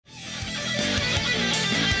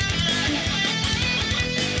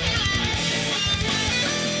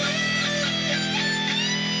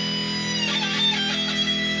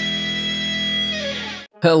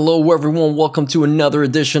Hello everyone, welcome to another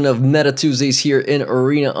edition of Meta Tuesdays here in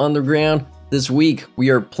Arena Underground. This week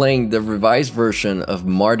we are playing the revised version of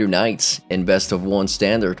Mardu Knights in Best of 1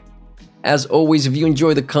 Standard. As always, if you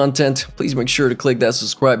enjoy the content, please make sure to click that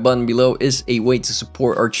subscribe button below. It's a way to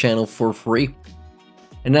support our channel for free.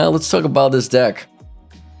 And now let's talk about this deck.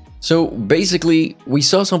 So basically, we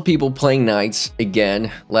saw some people playing Knights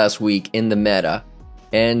again last week in the meta,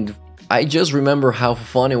 and I just remember how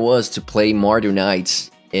fun it was to play Mardu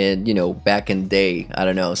Knights in, back in the day, I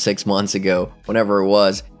don't know, 6 months ago, whenever it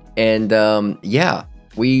was. And yeah,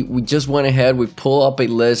 we just went ahead, we pulled up a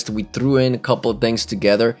list, we threw in a couple of things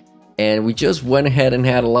together, and we just went ahead and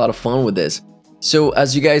had a lot of fun with this. So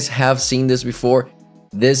as you guys have seen this before,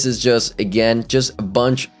 this is just, again, just a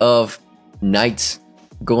bunch of Knights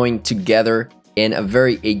going together in a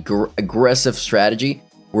very aggressive strategy.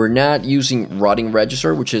 We're not using Rotting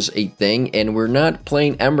Register, which is a thing, and we're not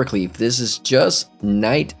playing Embercleave. This is just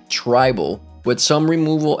Knight Tribal with some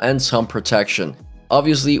removal and some protection.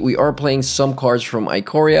 Obviously, we are playing some cards from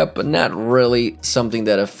Ikoria, but not really something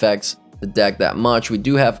that affects the deck that much. We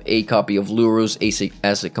do have a copy of Lurus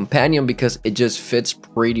as a companion because it just fits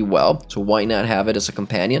pretty well, so why not have it as a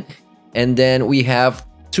companion? And then we have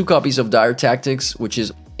 2 copies of Dire Tactics, which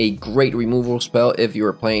is a great removal spell if you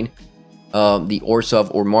are playing the Orsov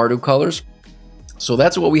or Mardu colors. So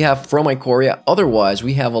that's what we have from Ikoria. Otherwise,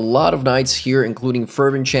 we have a lot of Knights here, including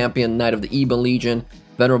Fervent Champion, Knight of the Ebon Legion,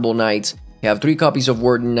 Venerable Knights. You have 3 copies of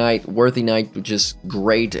Worthy Knight, which is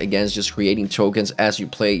great against just creating tokens as you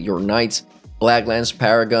play your Knights. Blacklands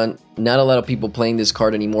Paragon, not a lot of people playing this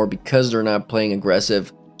card anymore because they're not playing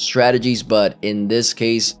aggressive strategies, but in this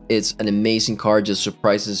case, it's an amazing card, just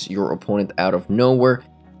surprises your opponent out of nowhere.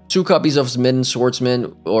 2 copies of Smitten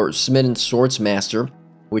Swordsman or Smitten Swordsmaster,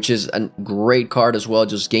 which is a great card as well,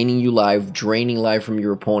 just gaining you life, draining life from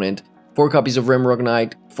your opponent. 4 copies of Rimrock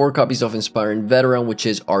Knight, 4 copies of Inspiring Veteran, which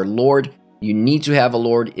is our Lord. You need to have a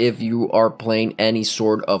Lord if you are playing any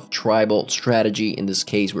sort of tribal strategy. In this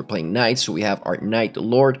case, we're playing Knights, so we have our Knight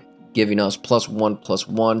Lord, giving us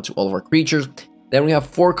 +1/+1 to all of our creatures. Then we have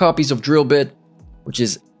 4 copies of Drill Bit, which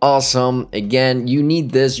is awesome. Again, you need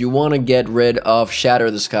this. You want to get rid of Shatter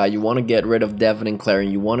the Sky. You want to get rid of Deafening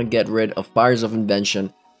Clarion. You want to get rid of Fires of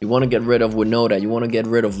Invention. You want to get rid of Winota. You want to get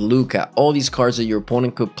rid of Luca. All these cards that your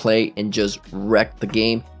opponent could play and just wreck the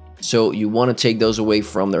game. So you want to take those away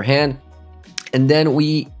from their hand. And then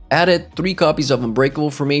we added 3 copies of Unbreakable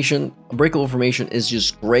Formation. Unbreakable Formation is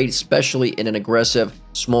just great, especially in an aggressive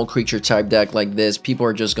small creature type deck like this. People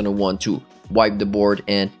are just going to want to wipe the board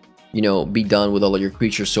and be done with all of your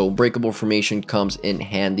creatures. So Breakable Formation comes in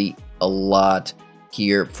handy a lot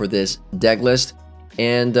here for this deck list.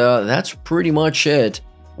 And that's pretty much it.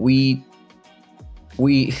 We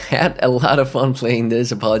had a lot of fun playing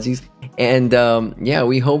this, apologies. And yeah,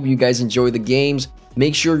 we hope you guys enjoy the games.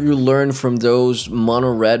 Make sure you learn from those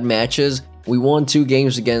mono red matches. We won 2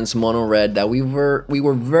 games against mono red that we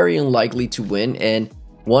were very unlikely to win, and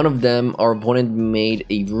one of them, our opponent made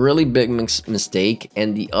a really big mistake,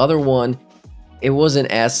 and the other one, it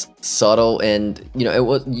wasn't as subtle, and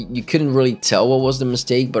you couldn't really tell what was the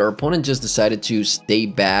mistake, but our opponent just decided to stay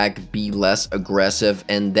back, be less aggressive,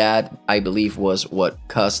 and that, I believe, was what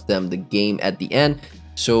cost them the game at the end.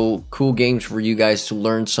 So cool games for you guys to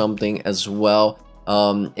learn something as well.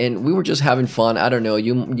 And we were just having fun. I don't know,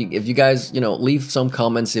 if you guys leave some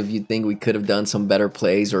comments if you think we could have done some better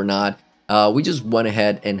plays or not. We just went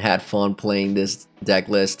ahead and had fun playing this deck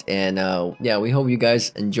list, and yeah, we hope you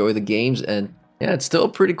guys enjoy the games. And yeah, it's still a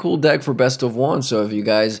pretty cool deck for best of 1, so if you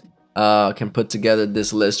guys can put together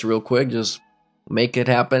this list real quick, just make it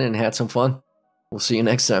happen and had some fun. We'll see you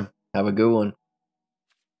next time. Have a good one.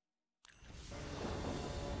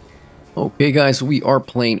 Okay guys, we are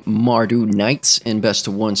playing Mardu Knights in Best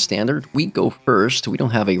of 1 Standard. We go first. We don't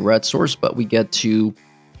have a red source, but we get to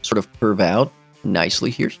sort of curve out nicely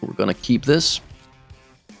here, so we're gonna keep this.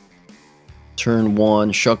 Turn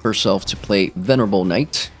 1, shock ourselves to play Venerable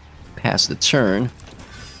Knight. Pass the turn.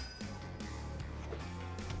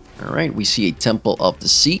 Alright, we see a Temple of the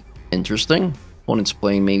Sea. Interesting. Opponent's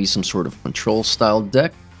playing maybe some sort of control style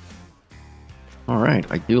deck.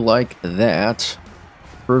 Alright, I do like that.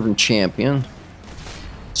 Fervent Champion.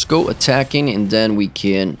 Let's go attacking, and then we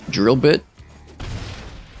can Drill Bit.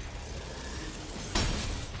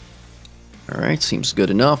 Alright, seems good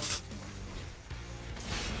enough.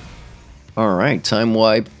 Alright, Time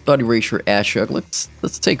Wipe, Thought Erasure, Ashok.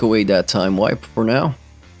 Let's take away that Time Wipe for now.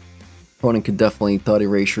 Opponent could definitely Thought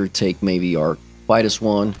Erasure, take maybe our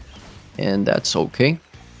 -1, and that's okay.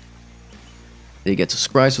 They get to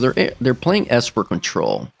scry, so they're playing Esper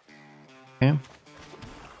Control. Okay.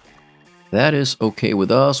 That is okay with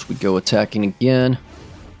us. We go attacking again.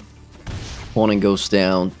 Opponent goes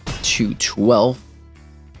down to 12.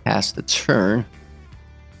 Pass the turn.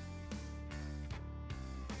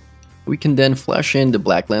 We can then flash in the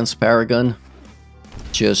Blacklands Paragon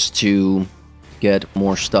just to get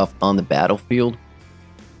more stuff on the battlefield.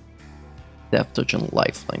 Death Touch and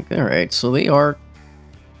Lifelink. Alright, so they are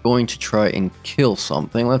going to try and kill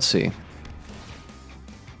something. Let's see.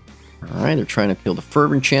 Alright, they're trying to kill the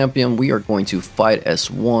Fervent Champion. We are going to fight as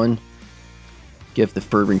one. Give the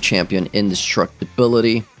Fervent Champion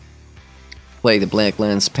indestructibility. Play the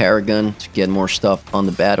Blacklands Paragon to get more stuff on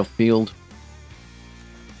the battlefield.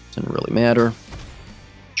 Doesn't really matter.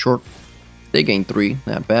 Sure, they gain 3,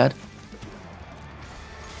 not bad.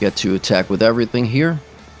 Get to attack with everything here.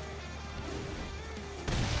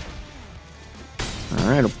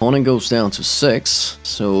 Alright, opponent goes down to 6.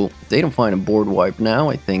 So if they don't find a board wipe now,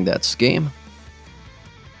 I think that's game.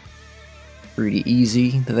 Pretty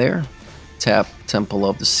easy there. Tap Temple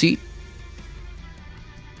of the Seat.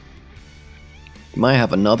 You might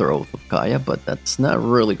have another Oath of Kaya, but that's not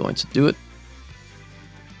really going to do it.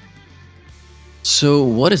 So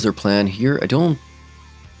what is their plan here? I don't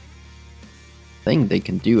think they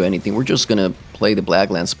can do anything. We're just gonna play the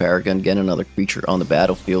Blacklands Paragon, get another creature on the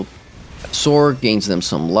battlefield. Sword gains them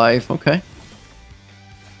some life. Okay.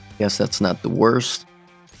 Guess that's not the worst.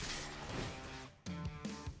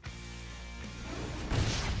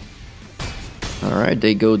 Alright,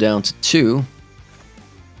 they go down to 2.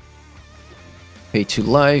 Pay 2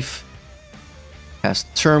 life. Pass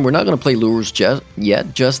the turn. We're not going to play Lures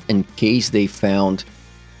yet, just in case they found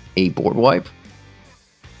a board wipe.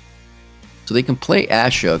 So they can play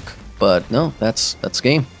Ashok, but no, that's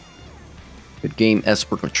game. Good game,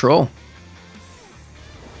 Esper Control.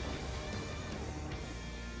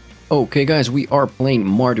 Okay, guys, we are playing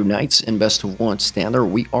Mardu Knights in Best of 1 Standard.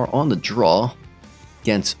 We are on the draw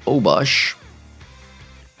against Obush.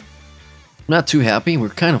 Not too happy. We're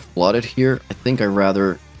kind of flooded here. I think I'd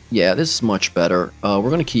rather... Yeah, this is much better. We're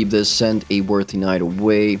going to keep this, send a Worthy Knight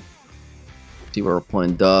away. See what our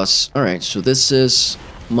opponent does. Alright, so this is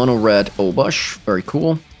Mono Red Obush. Very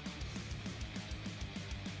cool.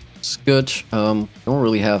 It's good. Don't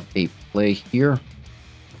really have a play here.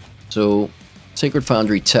 So, Sacred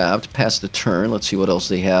Foundry tapped. Pass the turn. Let's see what else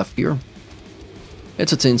they have here.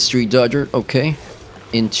 It's a Tin Street Dodger. Okay.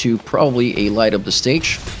 Into probably a Light Up the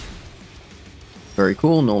Stage. Very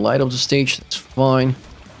cool. No Light Up the Stage. That's fine.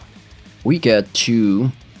 We get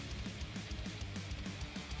to...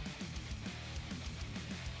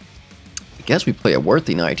 I guess we play a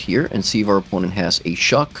Worthy Knight here and see if our opponent has a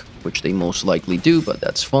Shock, which they most likely do, but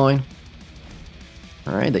that's fine.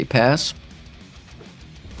 Alright, they pass.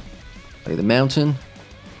 Play the Mountain.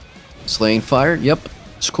 Slaying Fire, yep,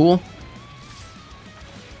 it's cool.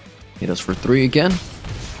 Hit us for 3 again.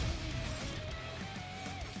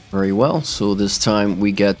 Very well, so this time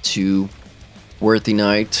we get to Worthy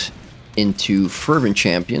Knight into Fervent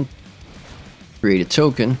Champion. Create a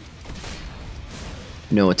token.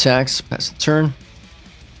 No attacks, pass the turn.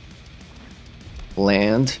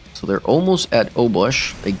 Land. So they're almost at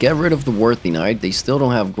Obush. They get rid of the Worthy Knight. They still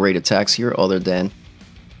don't have great attacks here other than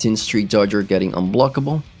Tin Street Dodger getting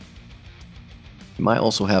unblockable. You might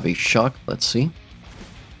also have a Shock, let's see.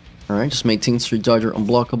 Alright, just make Tin Street Dodger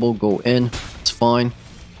unblockable, go in, it's fine.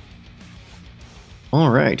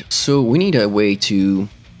 Alright, so we need a way to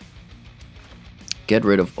get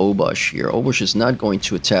rid of Obush here. Obush is not going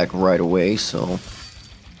to attack right away, so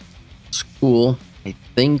it's cool. I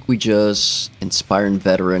think we just Inspiring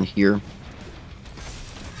Veteran here.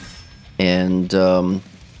 And,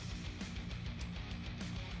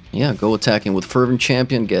 yeah, go attacking with Fervent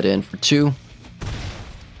Champion, get in for 2.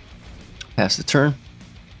 Pass the turn.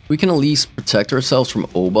 We can at least protect ourselves from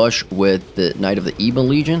Obush with the Knight of the Ebon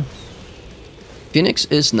Legion. Phoenix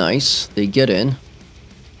is nice. They get in.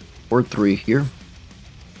 Or 3 here.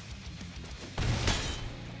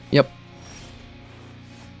 Yep.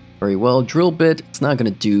 Very well. Drill Bit, it's not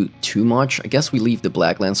going to do too much. I guess we leave the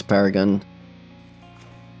Blacklands Paragon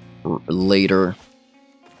later.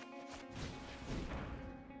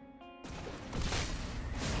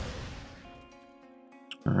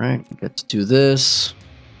 Alright, we get to do this.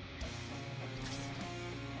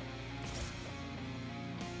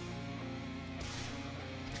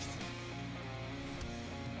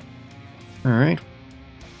 Alright.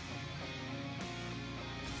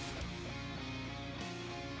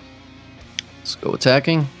 Let's go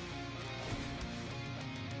attacking.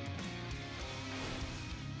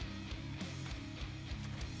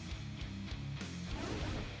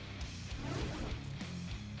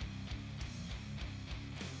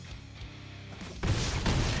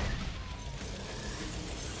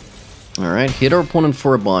 Alright, hit our opponent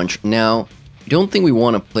for a bunch. Now, I don't think we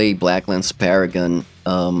want to play Blacklands Paragon.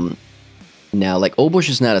 Now, like, Obosh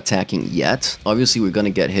is not attacking yet. Obviously, we're going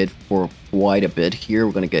to get hit for quite a bit here.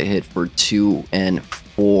 We're going to get hit for 2 and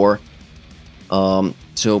 4.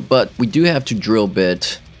 But we do have to drill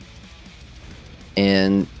bit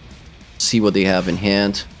and see what they have in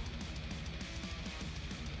hand.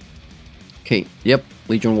 Okay, yep,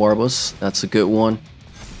 Legion Warbus, that's a good one.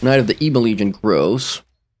 Knight of the Evil Legion grows.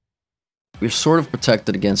 We're sort of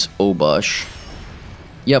protected against Obosh.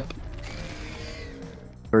 Yep.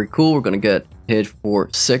 Very cool, we're gonna get hit for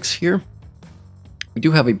 6 here. We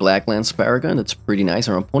do have a Blacklands Paragon, that's pretty nice.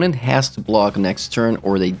 Our opponent has to block next turn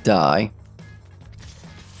or they die.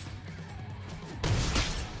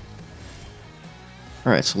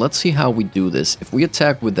 Alright, so let's see how we do this. If we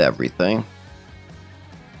attack with everything,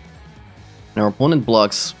 and our opponent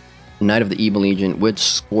blocks Knight of the Evil Legion with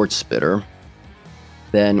Scorch Spitter,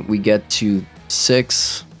 then we get to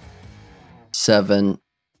 6, 7,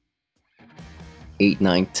 8,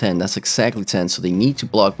 9, 10. That's exactly 10, so they need to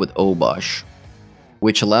block with Obosh,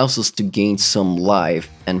 which allows us to gain some life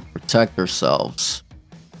and protect ourselves.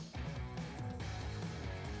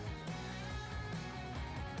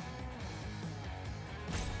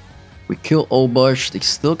 We kill Obosh, they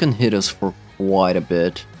still can hit us for quite a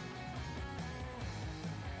bit.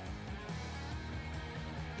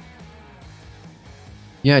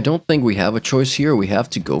 Yeah, I don't think we have a choice here. We have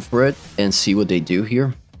to go for it and see what they do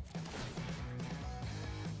here.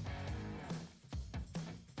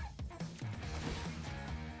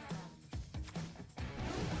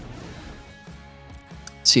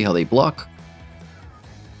 See how they block.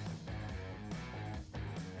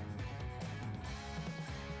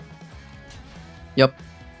 Yep,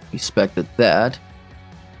 expected that.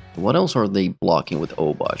 What else are they blocking with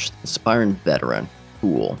Obosh? Inspiring Veteran.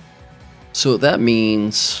 Cool. So that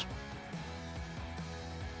means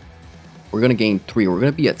we're going to gain 3. We're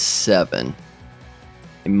going to be at 7.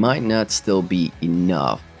 It might not still be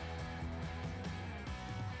enough.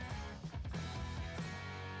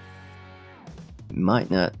 It might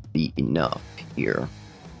not be enough here.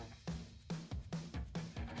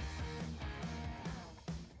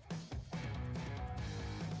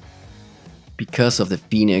 Because of the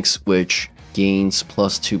Phoenix, which gains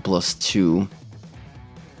 +2/+2.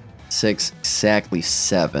 6, exactly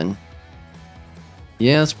 7.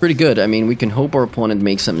 Yeah, it's pretty good. I mean, we can hope our opponent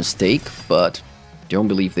makes a mistake, but don't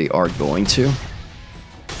believe they are going to.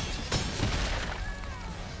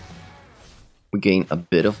 We gain a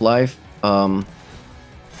bit of life. They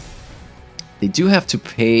do have to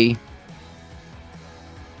pay...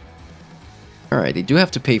 Alright, they do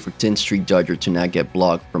have to pay for 10th Street Dodger to not get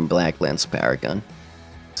blocked from Blacklands Paragon.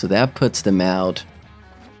 So that puts them out.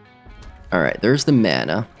 Alright, there's the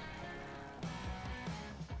mana.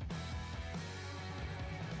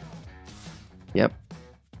 Yep.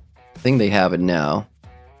 I think they have it now.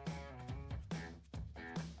 I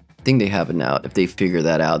think they have it now, if they figure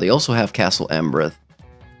that out. They also have Castle Embereth.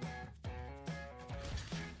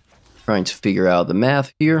 Trying to figure out the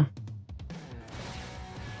math here.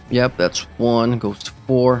 Yep, that's 1, goes to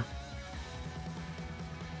 4.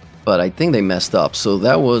 But I think they messed up, so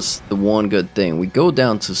that was the one good thing. We go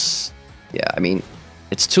down to... Yeah, I mean,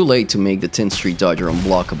 it's too late to make the 10th Street Dodger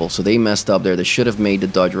unblockable, so they messed up there. They should have made the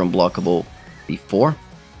Dodger unblockable before.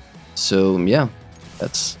 So, yeah,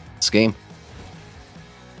 that's game.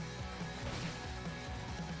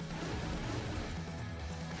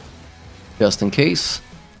 Just in case.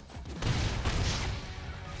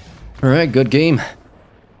 Alright, good game.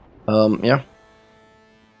 Yeah.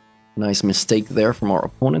 Nice mistake there from our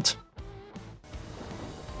opponent.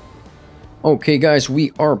 Okay, guys,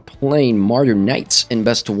 we are playing Mardu Knights in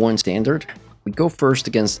best of 1 standard. We go first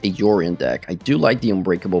against a Yorion deck. I do like the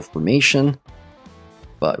Unbreakable formation,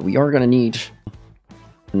 but we are gonna need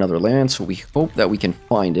another land, so we hope that we can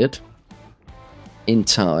find it in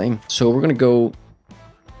time. So we're gonna go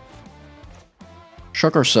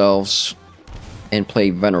shuck ourselves and play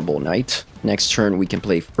Venerable Knight. Next turn we can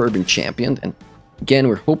play Fervent Champion, and again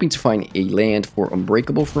we're hoping to find a land for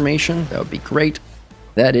Unbreakable formation. That would be great.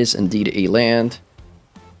 That is indeed a land.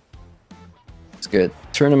 It's good.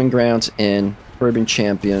 Tournament Grounds and Fervent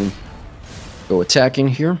Champion. Go attacking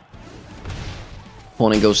here.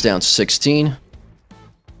 Opponent goes down to 16.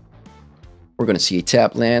 We're going to see a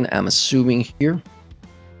tap land, I'm assuming here.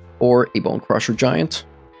 Or a Bone Crusher Giant.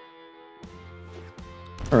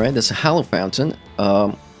 Alright, that's a Hallow Fountain.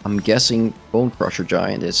 I'm guessing Bone Crusher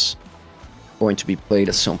Giant is going to be played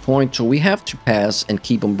at some point. So we have to pass and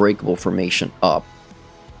keep Unbreakable formation up.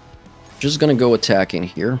 Just gonna go attacking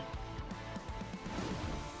here.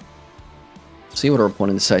 See what our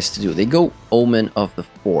opponent decides to do. They go Omen of the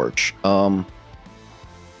Forge.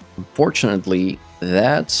 Unfortunately,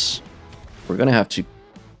 we're gonna have to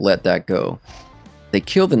let that go. They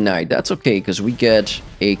kill the knight. That's okay, because we get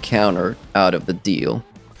a counter out of the deal.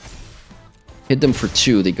 Hit them for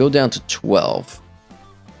 2. They go down to 12.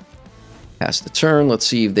 Pass the turn. Let's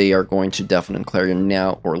see if they are going to Deafening Clarion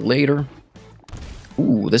now or later.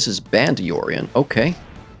 Ooh, this is Banned Yorion. Okay.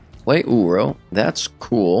 Play Uro. That's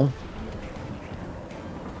cool.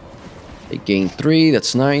 They gain 3.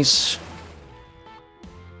 That's nice.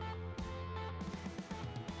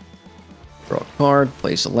 Draw a card.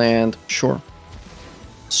 Place a land. Sure.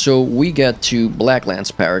 So we get to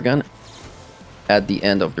Blacklands Paragon at the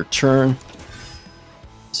end of their turn.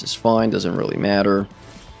 This is fine. Doesn't really matter.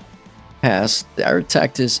 Pass. Our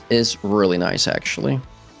tactics is really nice, actually.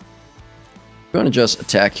 We're going to just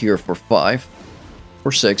attack here for 5.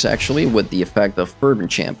 For 6, actually, with the effect of Fervent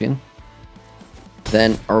Champion.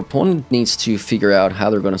 Then our opponent needs to figure out how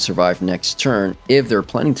they're going to survive next turn. If they're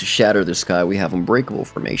planning to shatter this guy, we have Unbreakable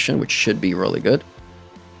Formation, which should be really good.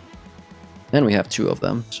 And we have 2 of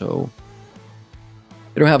them, so...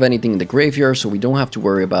 They don't have anything in the graveyard, so we don't have to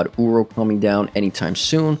worry about Uro coming down anytime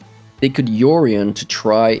soon. They could Yorion to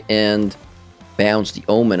try and bounce the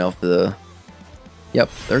Omen of the... Yep,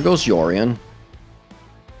 there goes Yorion.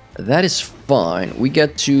 That is fine. We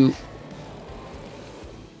get to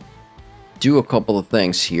do a couple of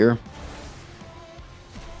things here.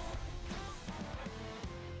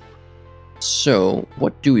 So,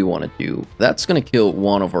 what do we want to do? That's going to kill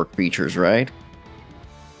one of our creatures, right?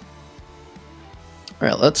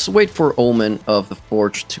 Alright, let's wait for Omen of the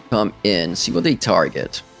Forge to come in. See what they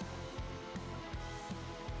target.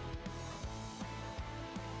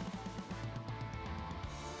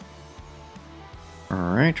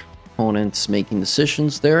 Alright, opponent's making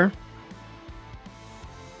decisions there.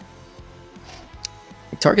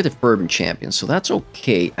 I targeted Fervent Champion, so that's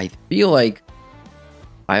okay. I feel like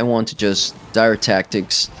I want to just Dire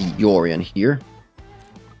Tactics the Yorion here.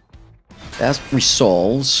 That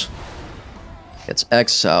resolves. Gets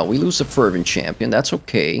exile. We lose a Fervent Champion. That's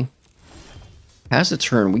okay. Pass the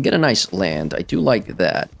turn. We get a nice land. I do like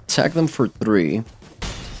that. Attack them for 3.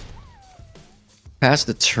 Pass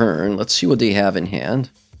the turn. Let's see what they have in hand.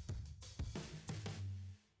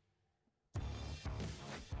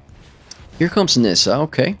 Here comes Nissa.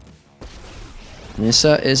 Okay.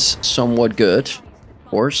 Nissa is somewhat good, of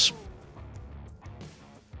course.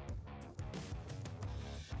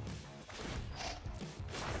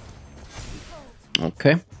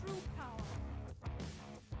 Okay.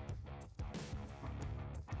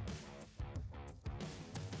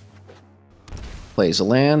 Plays a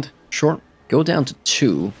land. Sure. Go down to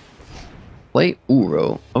 2. Play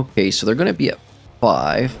Uro. Okay, so they're going to be at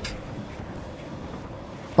 5.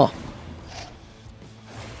 Huh.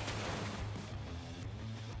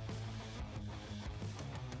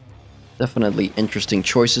 Definitely interesting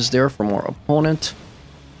choices there from our opponent.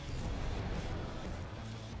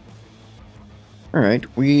 Alright,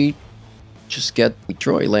 we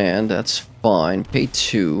draw a land, that's fine. Pay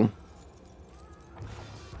 2.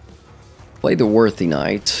 Play the Worthy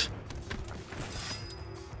Knight.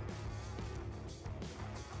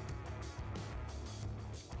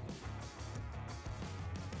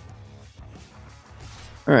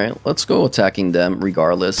 Alright, let's go attacking them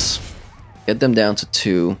regardless. Get them down to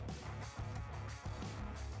 2.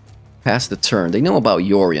 Pass the turn. They know about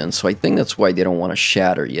Yorion, so I think that's why they don't want to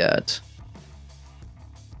shatter yet.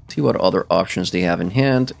 See what other options they have in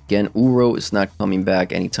hand. Again, Uro is not coming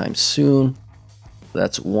back anytime soon.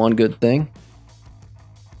 That's one good thing.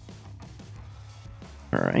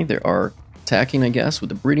 Alright, they are attacking, I guess, with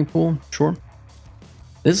the Breeding Pool. Sure.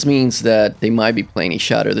 This means that they might be playing a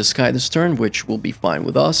Shatter the Sky this turn, which will be fine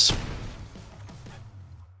with us.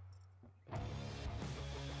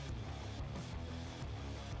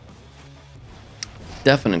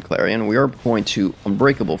 Deafening Clarion. We are going to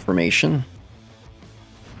Unbreakable Formation.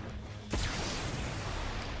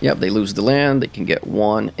 Yep, they lose the land. They can get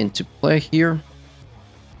 1 into play here.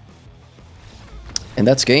 And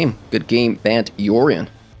that's game. Good game, Banned Yorion.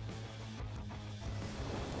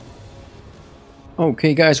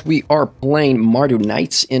 Okay, guys, we are playing Mardu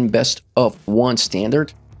Knights in best of 1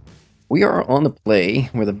 standard. We are on the play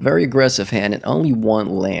with a very aggressive hand and only 1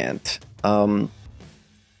 land.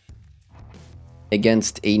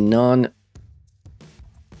 Against a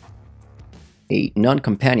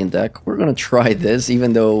non-companion deck. We're going to try this,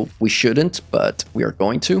 even though we shouldn't, but we are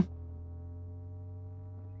going to.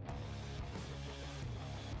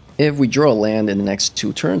 If we draw a land in the next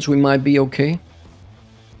 2 turns, we might be okay.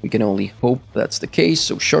 We can only hope that's the case,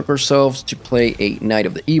 so shock ourselves to play a Knight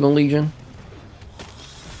of the Evil Legion.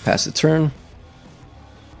 Pass the turn.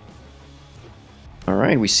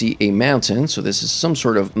 Alright, we see a mountain, so this is some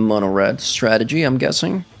sort of mono-red strategy, I'm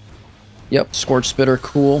guessing. Yep, Scorch Spitter,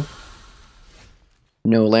 cool.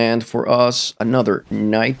 No land for us. Another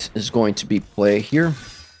knight is going to be play here.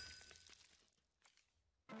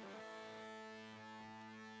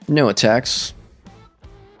 No attacks.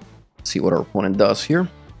 Let's see what our opponent does here.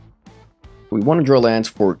 We want to draw lands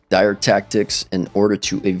for dire tactics in order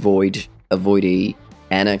to avoid a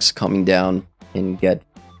annex coming down and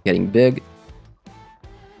getting big.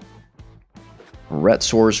 Red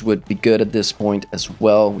Source would be good at this point as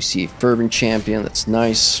well. We see a Fervent Champion, that's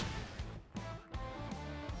nice.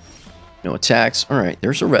 No attacks. Alright,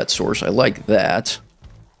 there's a Red Source, I like that.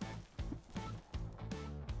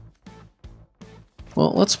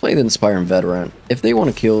 Well, let's play the Inspiring Veteran. If they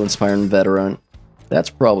want to kill Inspiring Veteran, that's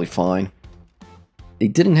probably fine. They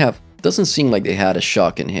doesn't seem like they had a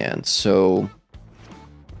shock in hand, so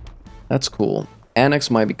that's cool.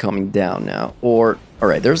 Annex might be coming down now, or...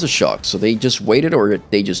 Alright, there's a shock, so they just waited or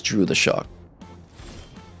they just drew the shock?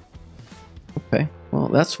 Okay, well,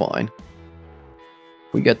 that's fine.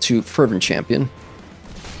 We get to Fervent Champion.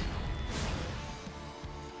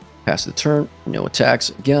 Pass the turn, no attacks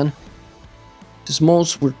again.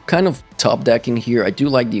 We're kind of top decking here. I do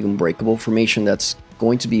like the Unbreakable formation, that's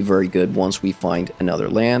going to be very good once we find another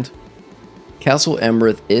land. Castle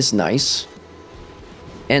Embereth is nice.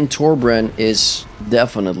 And Torbran is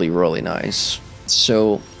definitely really nice.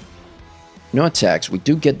 So, no attacks. We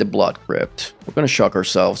do get the Blood Crypt. We're going to shock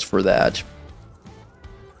ourselves for that.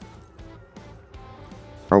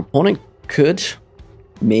 Our opponent could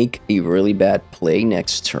make a really bad play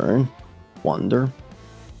next turn. Wonder.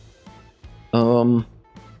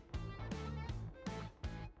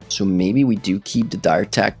 So maybe we do keep the Dire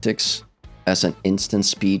Tactics as an instant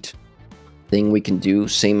speed thing we can do.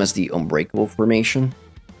 Same as the Unbreakable formation.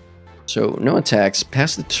 So, no attacks,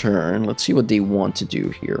 pass the turn. Let's see what they want to do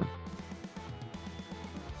here.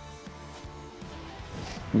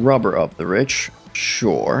 Robber of the Rich,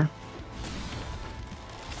 sure.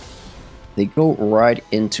 They go right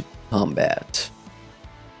into combat.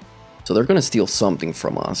 So they're gonna steal something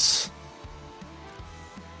from us.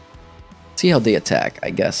 See how they attack. I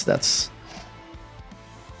guess that's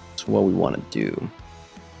what we want to do.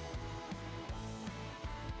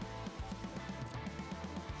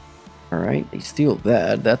 Alright, they steal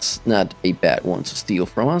that. That's not a bad one to steal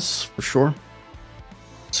from us, for sure.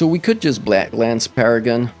 So we could just Black Lance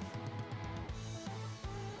Paragon.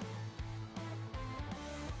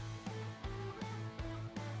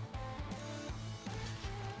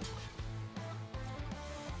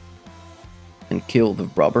 And kill the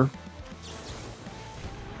rubber.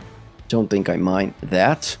 Don't think I mind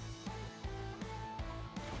that.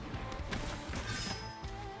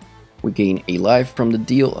 We gain a life from the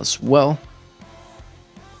deal as well.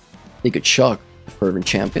 They could shock the Fervent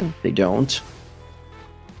Champion. They don't.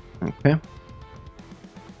 Okay.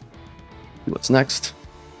 See what's next.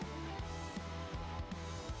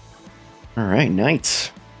 Alright,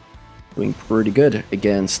 Knights. Doing pretty good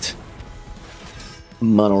against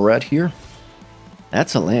Mono Red here.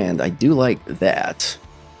 That's a land. I do like that.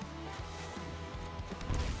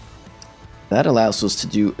 That allows us to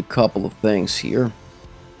do a couple of things here.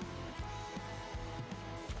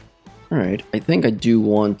 Alright, I think I do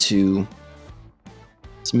want to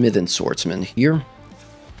Smith and Swordsman here.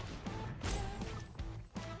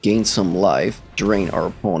 Gain some life, drain our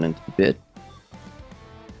opponent a bit.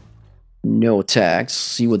 No attacks,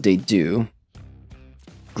 see what they do.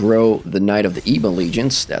 Grow the Knight of the Ebon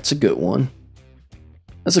Legions, that's a good one.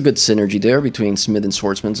 That's a good synergy there between Smith and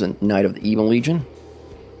Swordsman and Knight of the Ebon Legion.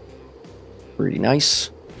 Pretty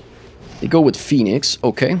nice. They go with Phoenix,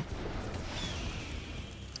 okay.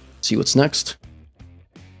 See what's next.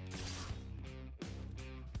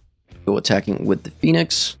 Go attacking with the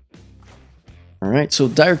Phoenix. Alright, so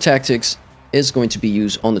Dire Tactics is going to be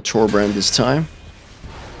used on the Torbran this time.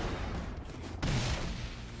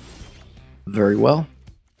 Very well.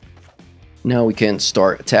 Now we can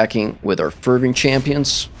start attacking with our Fervent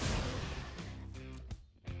Champions.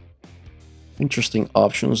 Interesting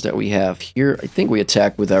options that we have here. I think we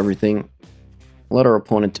attack with everything. Let our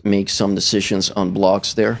opponent make some decisions on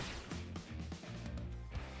blocks there.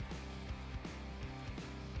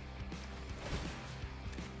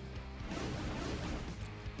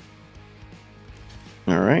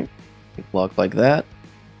 Alright, block like that.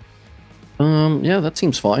 Yeah, that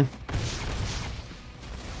seems fine.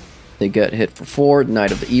 They get hit for 4.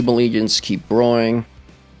 Knight of the Ebon Legions keep growing.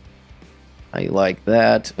 I like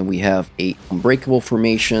that. And we have a Unbreakable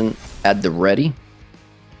formation at the ready.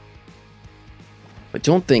 I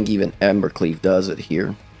don't think even Embercleave does it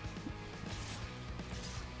here.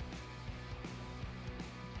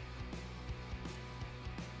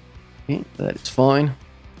 Okay, that is fine.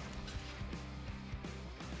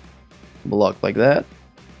 Block like that.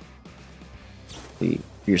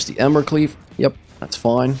 Here's the Embercleave. Yep, that's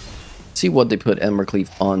fine. See what they put Embercleave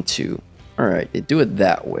onto. Alright, they do it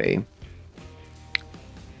that way.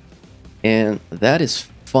 And that is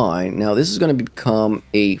fine. Now this is going to become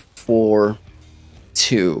a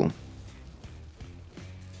 4-2.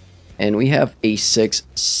 And we have a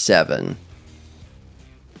 6-7.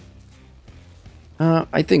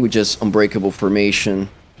 I think we just Unbreakable Formation.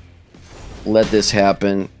 Let this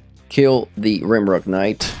happen. Kill the Rimrock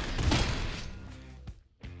Knight.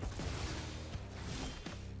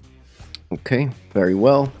 Okay, very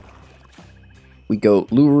well. We go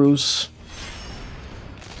Lurus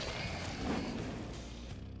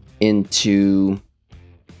into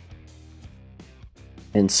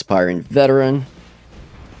Inspiring Veteran.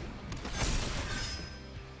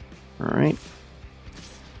 Alright.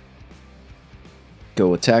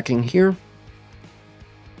 Go attacking here.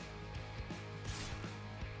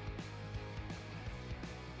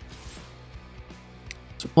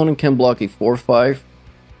 So opponent can block a 4-5.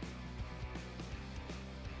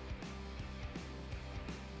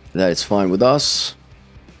 That is fine with us.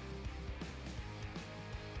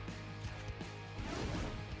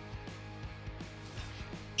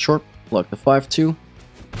 Short, block the 5-2.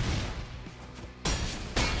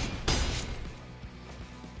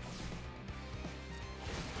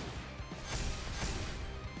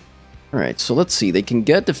 Alright, so let's see. They can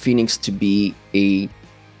get the Phoenix to be a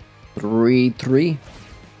 3-3.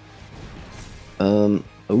 Oh,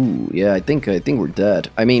 yeah, I think we're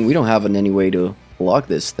dead. I mean, we don't have any way to block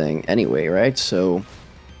this thing anyway, right? So...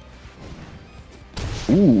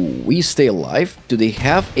 Ooh, we stay alive? Do they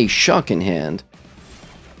have a shock in hand?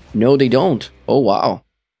 No, they don't. Oh, wow.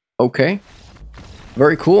 Okay.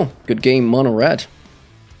 Very cool. Good game, mono red.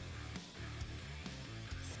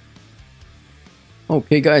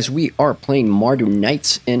 Okay, guys, we are playing Mardu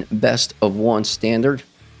Knights in Best of 1 Standard.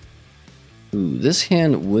 Ooh, this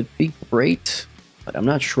hand would be great, but I'm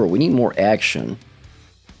not sure. We need more action.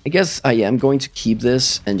 I guess I am going to keep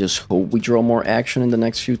this and just hope we draw more action in the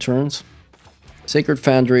next few turns. Sacred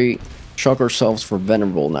Foundry, shock ourselves for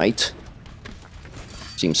Venerable Knight.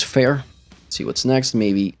 Seems fair. Let's see what's next.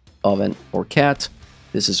 Maybe Oven or Cat.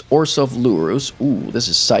 This is Orsov Lurus. Ooh, this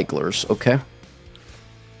is Cyclers. Okay.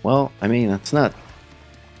 Well, I mean, that's not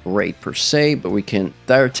great per se, but we can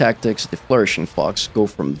Dire Tactics, the Flourishing Fox, go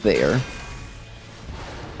from there.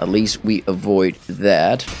 At least we avoid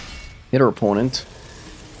that. Hit our opponent.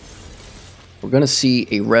 We're gonna see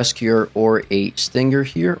a Rescuer or a Stinger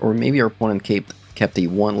here, or maybe our opponent kept a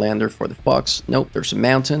 1-lander for the Fox. Nope, there's a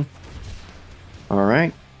Mountain.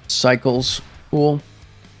 Alright, Cycles, cool.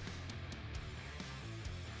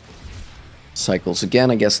 Cycles again,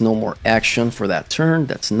 I guess no more action for that turn,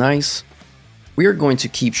 that's nice. We are going to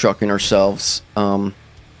keep shocking ourselves. I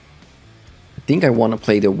think I want to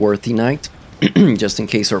play the Worthy Knight, just in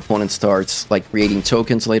case our opponent starts like creating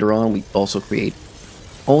tokens later on. We also create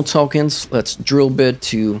own tokens. Let's Drill Bit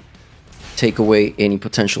to take away any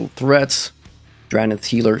potential threats. Draenith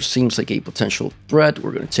Healer seems like a potential threat.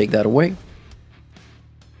 We're going to take that away.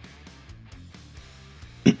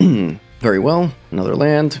 Very well. Another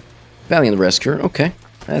land. Valiant Rescuer. Okay,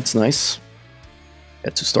 that's nice.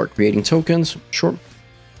 Get to start creating tokens. Sure.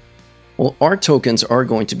 Well, our tokens are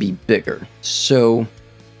going to be bigger. So...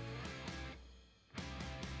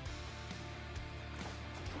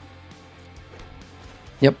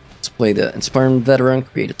 Yep, let's play the Inspiring Veteran,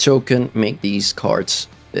 create a token, make these cards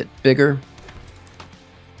a bit bigger.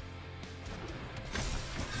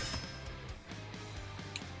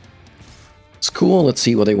 It's cool, let's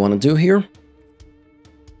see what they want to do here.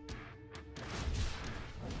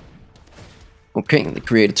 Okay, they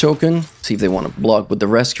create a token, see if they want to block with the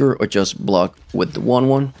Rescuer or just block with the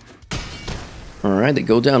 1-1. Alright, they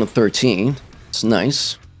go down to 13. It's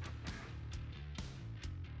nice.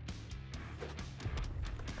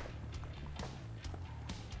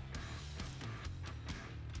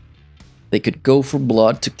 They could go for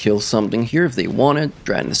blood to kill something here if they wanted.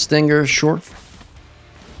 Dragon the Stinger, sure.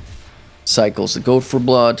 Cycles the Goat for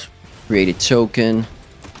blood. Create a token.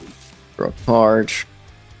 Draw a card.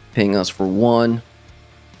 Paying us for 1.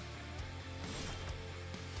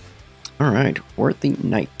 Alright, Worthy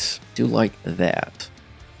Knight. Do like that.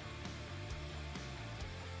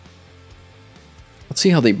 Let's see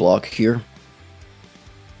how they block here.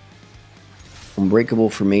 Unbreakable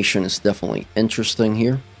Formation is definitely interesting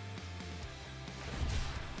here.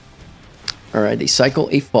 Alright, they cycle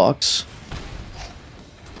a Fox,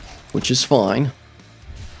 which is fine.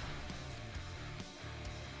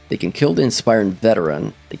 They can kill the Inspiring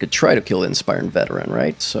Veteran. They could try to kill the Inspiring Veteran,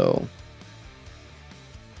 right? So,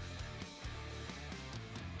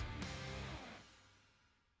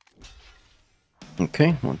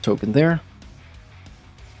 Okay, 1 token there.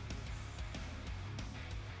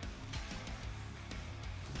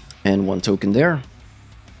 And 1 token there.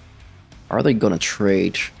 Are they gonna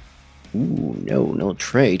trade? Ooh, no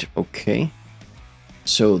trade. Okay.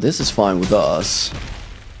 So this is fine with us.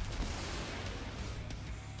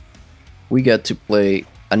 We get to play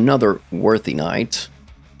another Worthy Knight.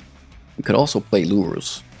 We could also play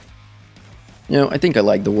Lurus. No, I think I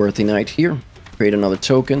like the Worthy Knight here. Create another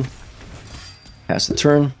token. Pass the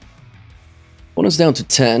turn. Bonus down to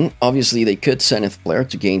 10. Obviously, they could Zenith Flare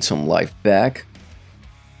to gain some life back.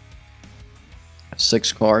 Have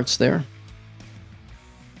 6 cards there.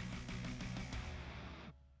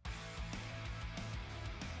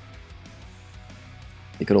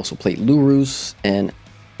 They could also play Lurus and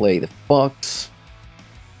play the Fox.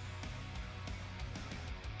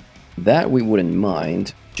 That we wouldn't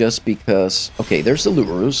mind, just because... Okay, there's the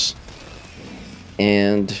Lurus.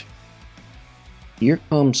 And here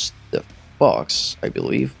comes the Fox, I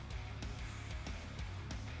believe.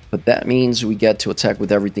 But that means we get to attack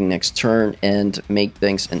with everything next turn and make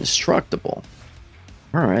things indestructible.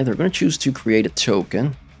 Alright, they're going to choose to create a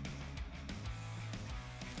token.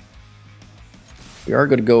 We are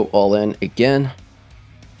going to go all in again.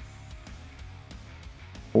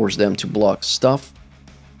 Force them to block stuff.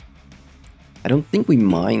 I don't think we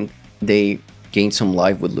mind they gain some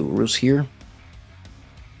life with Lurus here.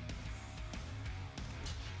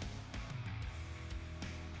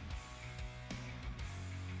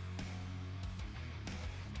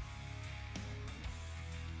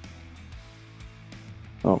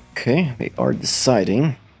 Okay, they are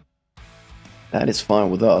deciding. That is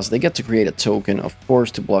fine with us. They get to create a token, of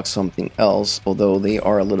course, to block something else, although they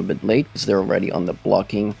are a little bit late because they're already on the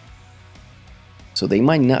blocking. So they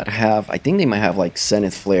might not have, I think they might have like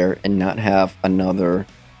Zenith Flare and not have another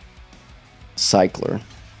Cycler.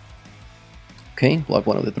 Okay, block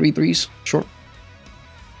one of the 3/3s, sure.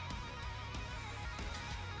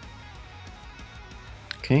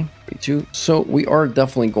 Okay, 3/2. So we are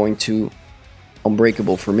definitely going to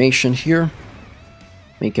Unbreakable formation here.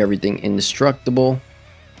 Make everything indestructible.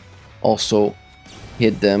 Also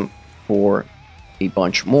hit them for a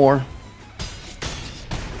bunch more.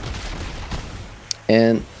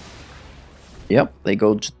 And yep, they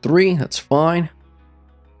go to 3. That's fine.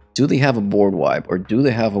 Do they have a board wipe, or do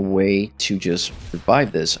they have a way to just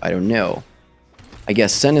revive this? I don't know. I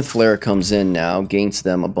guess Zenith Flare comes in now, gains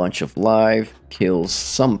them a bunch of life, kills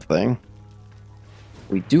something.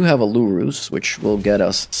 We do have a Lurus, which will get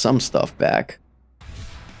us some stuff back.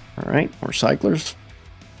 Alright, more Cyclers.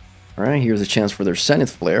 Alright, here's a chance for their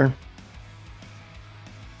Zenith Flare.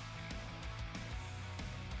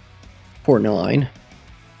 For 9.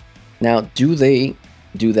 Now, do they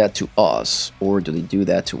do that to us, or do they do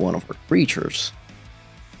that to one of our creatures?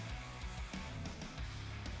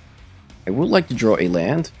 I would like to draw a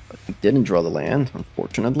land, but we didn't draw the land,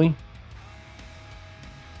 unfortunately.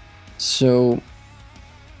 So...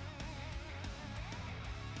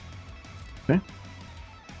 okay.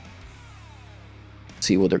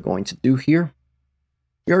 See what they're going to do here.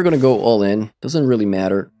 We are going to go all in. Doesn't really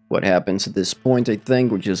matter what happens at this point, I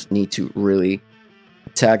think. We just need to really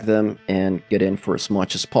attack them and get in for as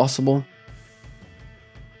much as possible.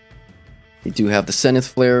 They do have the Zenith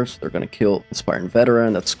Flares. They're going to kill Inspiring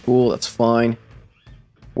Veteran. That's cool. That's fine.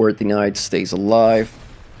 Worthy Knight stays alive.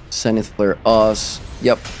 Zenith Flare us.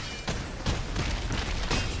 Yep.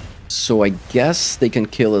 So I guess they can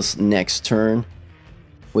kill us next turn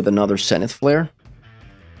with another Zenith Flare.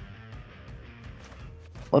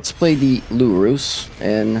 Let's play the Lurus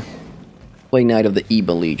and play Knight of the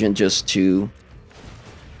Ebon Legion just to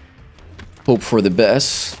hope for the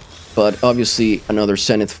best. But obviously another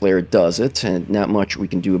Zenith Flare does it, and not much we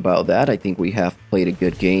can do about that. I think we have played a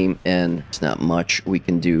good game, and there's not much we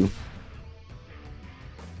can do.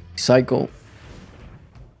 Cycle.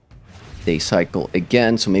 They cycle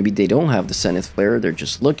again, so maybe they don't have the Zenith Flare, they're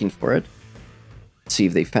just looking for it. Let's see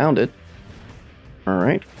if they found it.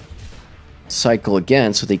 Alright. Cycle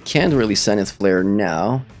again, so they can't really Zenith Flare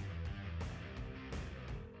now.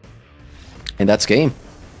 And that's game.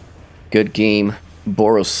 Good game.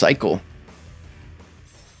 Boros Cycle.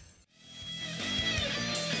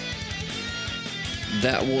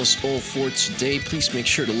 That was all for today. Please make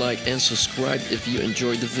sure to like and subscribe if you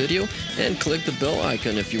enjoyed the video, and click the bell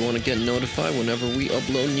icon if you want to get notified whenever we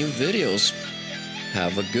upload new videos.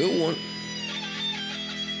 Have a good one.